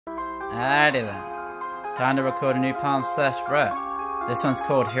Alrighty then. Time to record a new poem/rap. This one's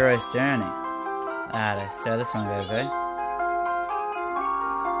called Hero's Journey. Alrighty, so this one goes,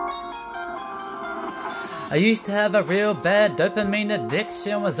 I used to have a real bad dopamine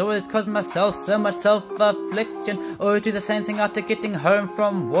addiction. Was always causing myself so much self-affliction. Always do the same thing after getting home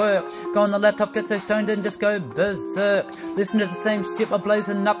from work. Go on the laptop, get so stoned and just go berserk. Listen to the same shit while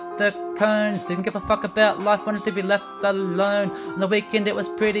blazing up the cones. Didn't give a fuck about life, wanted to be left alone. On the weekend it was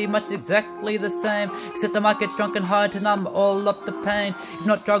pretty much exactly the same, except I might get drunk and high to numb all of the pain. If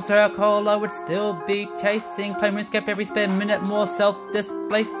not drugs or alcohol, I would still be chasing, playing RuneScape every spare minute, more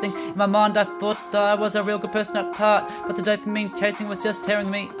self-displacing. In my mind I thought I was a real good person at heart, but the dopamine chasing was just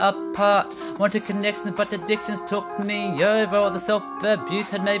tearing me apart. Wanted connections, but addictions took me over. All the self-abuse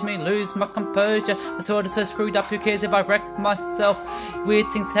had made me lose my composure. The sword is so screwed up, who cares if I wreck myself? Weird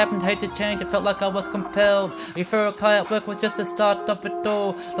things happened, hate to change, I felt like I was compelled. Euphoric high at work was just the start of it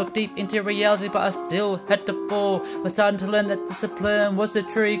all. Looked deep into reality, but I still had to fall. Was starting to learn that discipline was the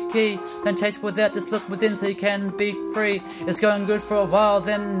true key. Don't chase without, just look within so you can be free. It's going good for a while,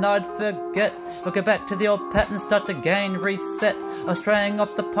 then I'd forget. I'll go back to the old pattern, start again, reset. I was straying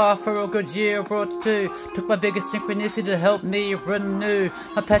off the path for a good year or two. Took my biggest synchronicity to help me renew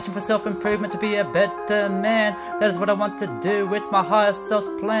my passion for self-improvement, to be a better man. That is what I want to do, it's my higher self's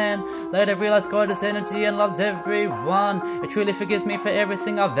plan. Later realized God is energy and loves everyone. It truly forgives me for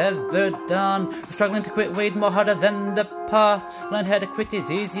everything I've ever done. Was struggling to quit weed more harder than the past. Learned how to quit is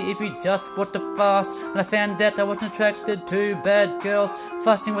easy if you just want to fast. When I found out I wasn't attracted to bad girls,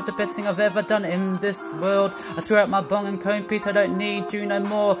 fasting was the best thing I've ever done in this world. I swear out my bong and comb piece, I don't need you no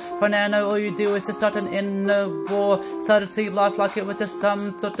more. For now I know all you do is to start an inner war. Started to see life like it was just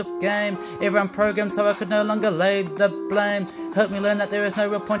some sort of game. Everyone programmed so I could no longer lay the blame. Helped me learn that there is no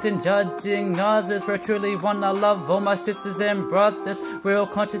real point in judging others. We're truly one, I love all my sisters and brothers. Real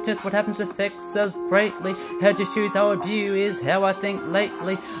consciousness, what happens affects us greatly. How to choose our view is how I think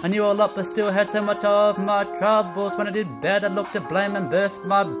lately. I knew a lot but still had so much of my troubles. When I did bad I looked to blame and burst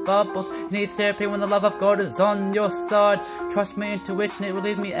my bubbles. You need therapy when the love of God is on your side. Trust me, intuition, it will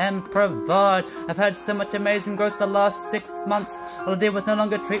lead me and provide. I've had so much amazing growth the last 6 months. All I did was no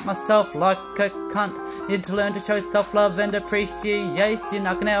longer treat myself like a cunt. Needed to learn to show self-love and appreciation.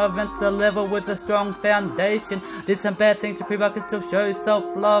 I can now advance the level with a strong foundation. Did some bad things to prove I can still show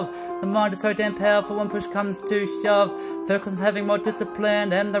self-love. The mind is so damn powerful when push comes to shove. Focus on having more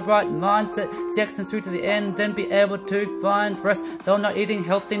discipline and the right mindset. See actions through to the end, then be able to find rest. Though not eating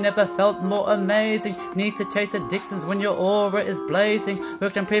healthy never felt more amazing. You need to chase addictions when your aura is blazing.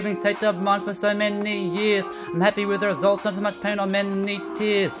 Worked on improving state of mind for so many years. I'm happy with the results, not as much pain or many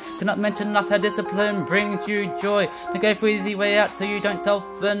tears. Cannot mention enough how discipline brings you joy. To go for the easy way out so you don't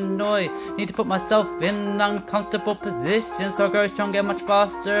self-annoy. Need to put myself in uncomfortable positions so I grow stronger and much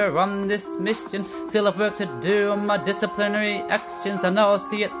faster on this mission. Still have work to do on my disciplinary actions. I know I'll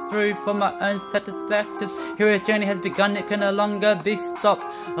see it through for my own satisfactions. Hero's journey has begun, it can no longer be stopped.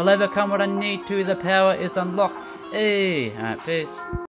 I'll overcome what I need to, the power is unlocked. Hey, alright, peace.